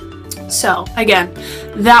 So again,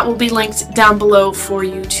 that will be linked down below for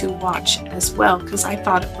you to watch as well, because I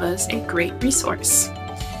thought it was a great resource.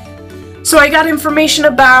 So I got information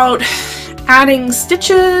about adding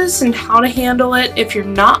stitches and how to handle it if you're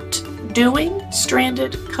not doing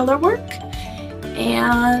stranded color work.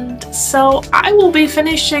 And so I will be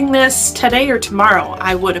finishing this today or tomorrow,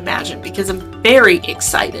 I would imagine, because I'm very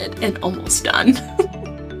excited and almost done.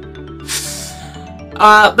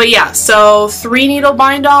 But yeah, so 3 needle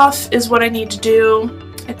bind off is what I need to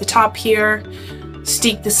do at the top here.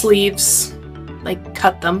 Steek the sleeves, like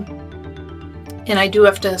cut them. And I do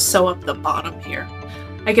have to sew up the bottom here.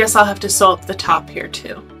 I guess I'll have to sew up the top here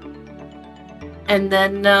too. And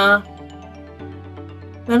then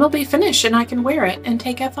it'll be finished and I can wear it and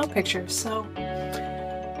take FL pictures. So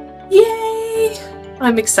yay!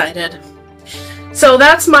 I'm excited. So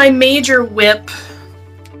that's my major whip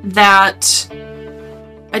that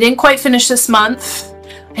I didn't quite finish this month.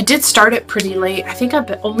 I did start it pretty late. I think I've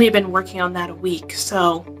only been working on that a week,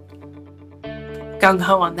 so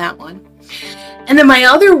gung-ho on that one. And then my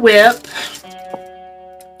other whip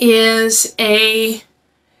is a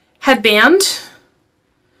headband.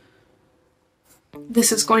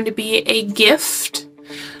 This is going to be a gift.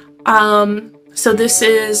 So this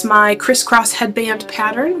is my CrissCross Headband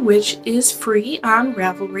pattern, which is free on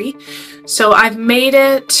Ravelry. So I've made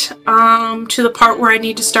it to the part where I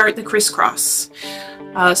need to start the crisscross.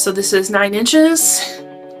 So this is 9 inches,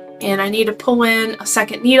 and I need to pull in a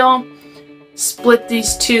second needle, split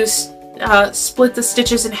these two, split the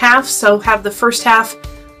stitches in half. So have the first half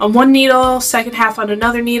on one needle, second half on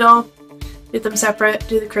another needle, do them separate,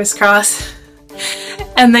 do the crisscross,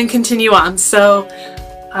 and then continue on. So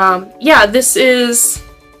yeah, this is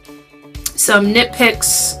some Knit Picks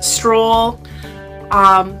Stroll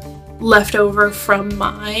left over from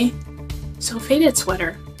my So Faded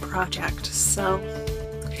sweater project. So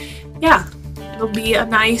yeah, it'll be a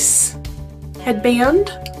nice headband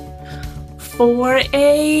for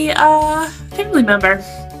a family member.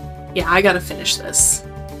 Yeah, I gotta finish this.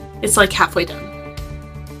 It's like halfway done.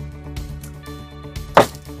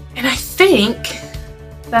 think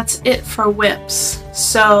that's it for whips.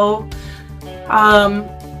 So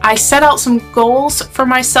I set out some goals for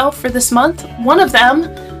myself for this month. One of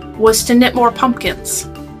them was to knit more pumpkins.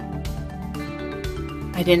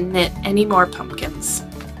 I didn't knit any more pumpkins,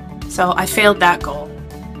 so I failed that goal.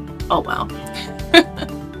 Oh well.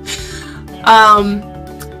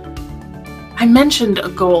 I mentioned a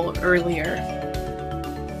goal earlier,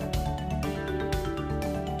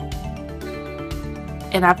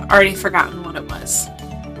 and I've already forgotten what it was.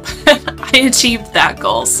 I achieved that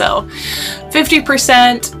goal, so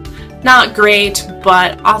 50%, not great,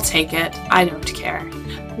 but I'll take it. I don't care.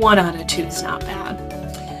 1 out of 2 is not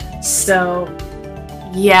bad. So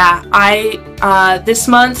yeah, this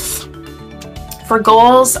month for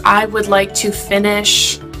goals, I would like to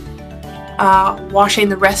finish washing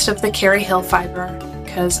the rest of the Carrie Hill fiber,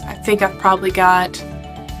 because I think I've probably got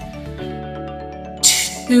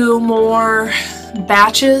 2 more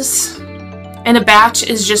batches, and a batch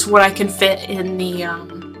is just what I can fit in the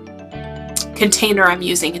container I'm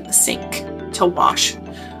using in the sink to wash.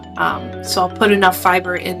 So I'll put enough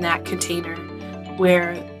fiber in that container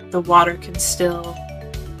where the water can still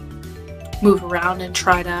move around and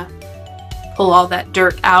try to pull all that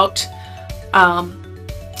dirt out.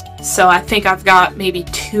 So I think I've got maybe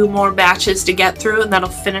 2 more batches to get through, and that'll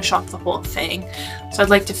finish off the whole thing. So I'd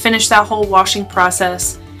like to finish that whole washing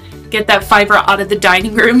process, get that fiber out of the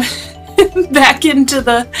dining room back into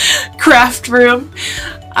the craft room,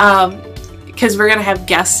 because we're gonna have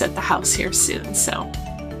guests at the house here soon, so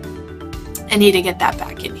I need to get that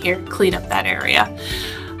back in here, clean up that area.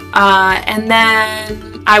 And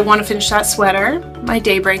then I want to finish that sweater, my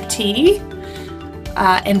Daybreak Tee,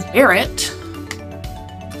 and wear it.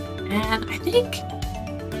 And I think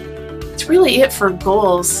it's really it for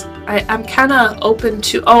goals. I'm kind of open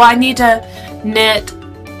to, oh, I need to knit,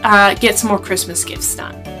 get some more Christmas gifts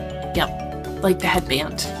done. Yep, like the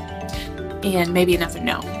headband and maybe another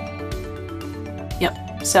gnome.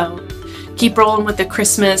 Yep, so keep rolling with the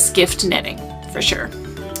Christmas gift knitting for sure.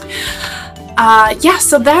 Yeah,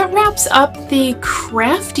 so that wraps up the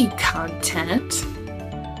crafty content.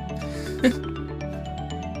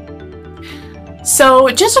 So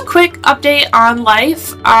just a quick update on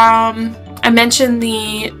life. I mentioned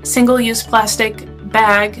the single-use plastic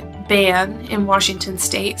bag ban in Washington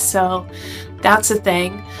State, so that's a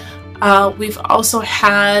thing. We've also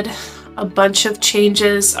had a bunch of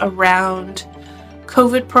changes around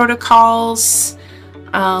COVID protocols,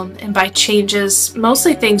 and by changes,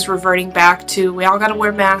 mostly things reverting back to we all got to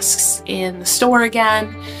wear masks in the store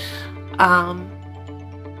again,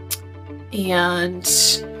 and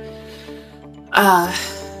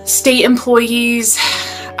state employees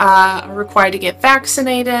are required to get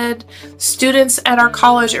vaccinated. Students at our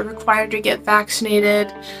college are required to get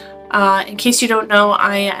vaccinated. In case you don't know,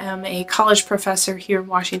 I am a college professor here in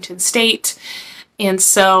Washington State, and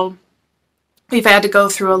so we've had to go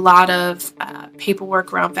through a lot of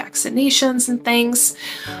paperwork around vaccinations and things.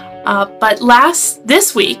 But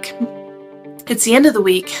this week, it's the end of the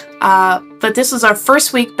week, but this was our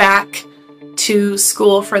first week back to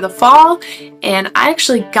school for the fall, and I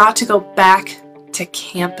actually got to go back to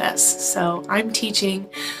campus. So I'm teaching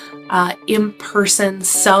in person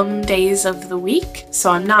some days of the week,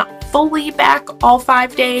 so I'm not fully back all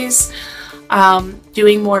 5 days,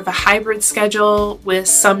 doing more of a hybrid schedule with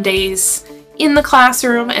some days in the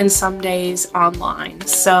classroom and some days online.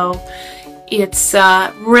 So it's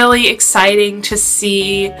really exciting to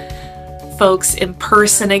see folks in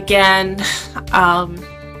person again,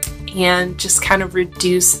 and just kind of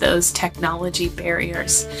reduce those technology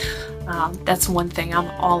barriers. That's one thing I'm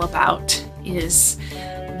all about, is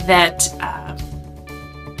that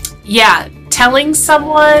yeah, telling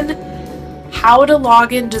someone how to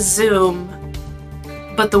log into Zoom,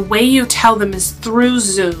 but the way you tell them is through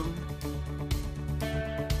Zoom.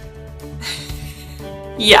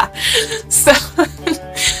 Yeah, so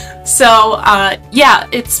yeah,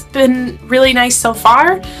 it's been really nice so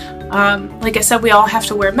far. Like I said, we all have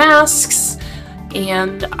to wear masks,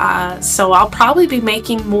 and so I'll probably be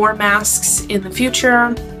making more masks in the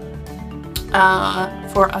future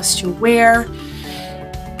for us to wear,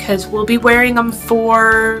 because we'll be wearing them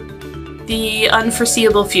for the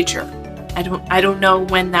unforeseeable future. I don't know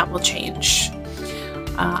when that will change.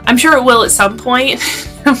 I'm sure it will at some point,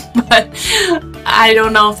 but I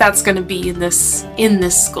don't know if that's going to be in this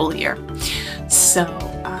school year. So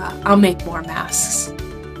I'll make more masks.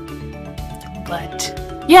 But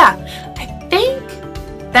yeah, I think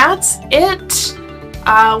that's it.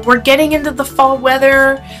 We're getting into the fall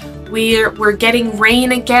weather. We're getting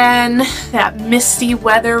rain again, that misty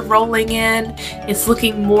weather rolling in. It's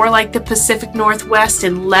looking more like the Pacific Northwest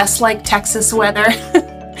and less like Texas weather.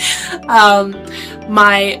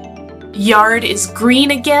 My yard is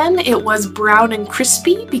green again. It was brown and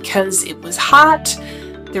crispy because it was hot.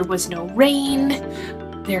 There was no rain.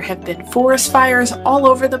 There have been forest fires all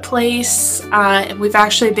over the place, and we've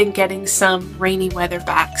actually been getting some rainy weather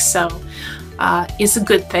back, so it's a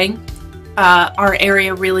good thing. Our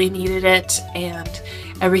area really needed it, and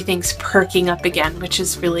everything's perking up again, which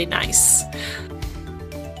is really nice.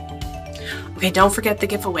 Okay, don't forget the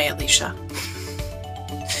giveaway, Alicia.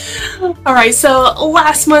 Alright, so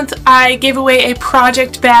last month I gave away a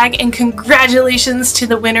project bag, and congratulations to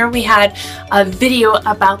the winner. We had a video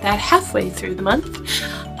about that halfway through the month.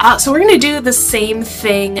 So we're going to do the same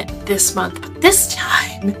thing this month, but this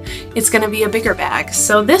time it's going to be a bigger bag.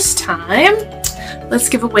 So this time, let's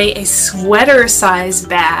give away a sweater size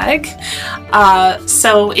bag.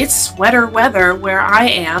 So it's sweater weather where I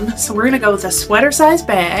am, so we're going to go with a sweater size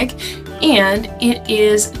bag, and it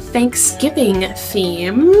is Thanksgiving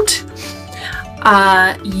themed.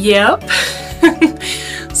 Yep.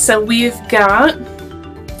 So we've got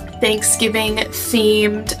Thanksgiving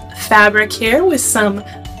themed fabric here with some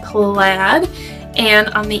plaid, and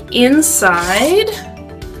on the inside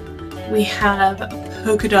we have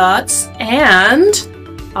polka dots and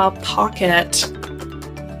a pocket.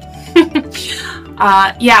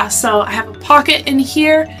 Yeah, so I have a pocket in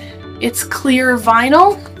here. It's clear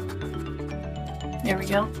vinyl. There we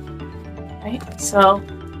go. Right, so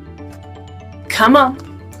come on.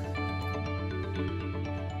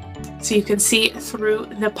 So you can see through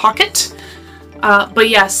the pocket. But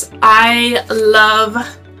yes, I love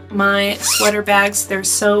my sweater bags. They're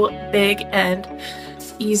so big and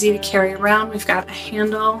easy to carry around. We've got a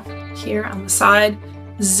handle here on the side,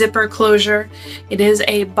 zipper closure. It is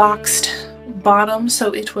a boxed bottom,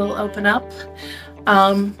 so it will open up.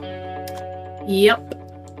 Yep.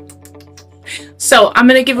 So I'm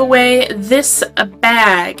going to give away this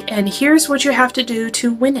bag, and here's what you have to do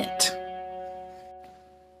to win it.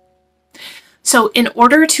 So in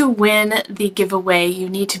order to win the giveaway, you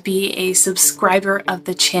need to be a subscriber of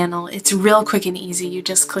the channel. It's real quick and easy. You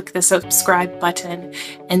just click the subscribe button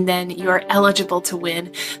and then you're eligible to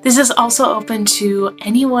win. This is also open to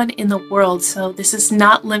anyone in the world, so this is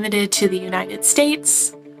not limited to the United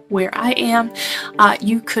States, where I am.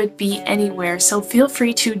 You could be anywhere, so feel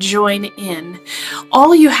free to join in.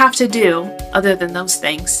 All you have to do, other than those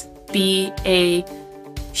things, be a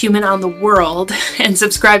human on the world and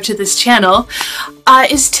subscribe to this channel,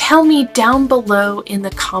 is tell me down below in the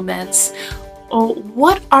comments,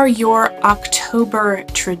 what are your October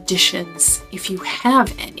traditions, if you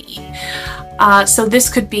have any. So this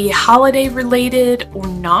could be holiday related or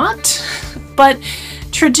not, but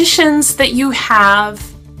traditions that you have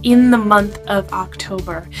in the month of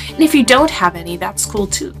October. And if you don't have any, that's cool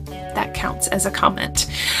too. That counts as a comment.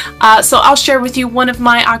 So I'll share with you one of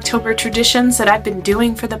my October traditions that I've been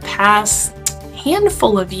doing for the past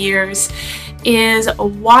handful of years is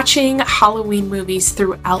watching Halloween movies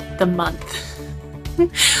throughout the month.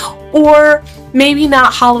 Or maybe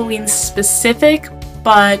not Halloween specific,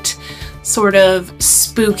 but sort of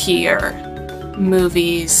spookier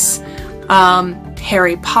movies.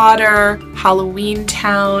 Harry Potter, Halloween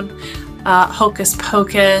Town, Hocus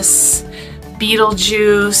Pocus,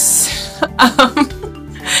 Beetlejuice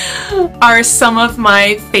are some of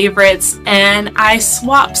my favorites, and I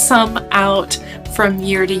swap some out from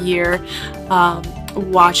year to year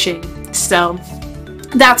watching. So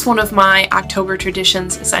that's one of my October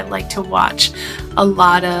traditions, is I like to watch a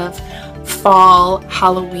lot of fall,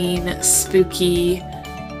 Halloween, spooky,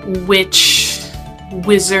 witch,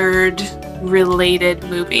 wizard related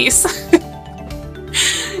movies.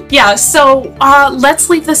 Yeah, so let's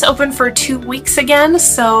leave this open for 2 weeks again.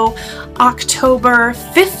 So October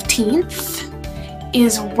 15th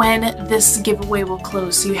is when this giveaway will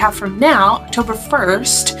close. So you have from now, October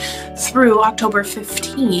 1st through October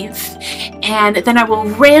 15th, and then I will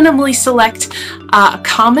randomly select a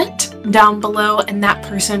comment down below, and that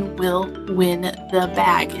person will win the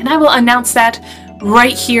bag. And I will announce that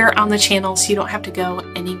right here on the channel, so you don't have to go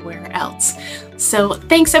anywhere else. So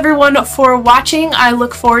thanks everyone for watching. I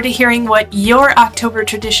look forward to hearing what your October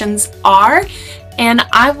traditions are, and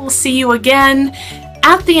I will see you again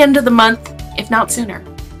at the end of the month, if not sooner.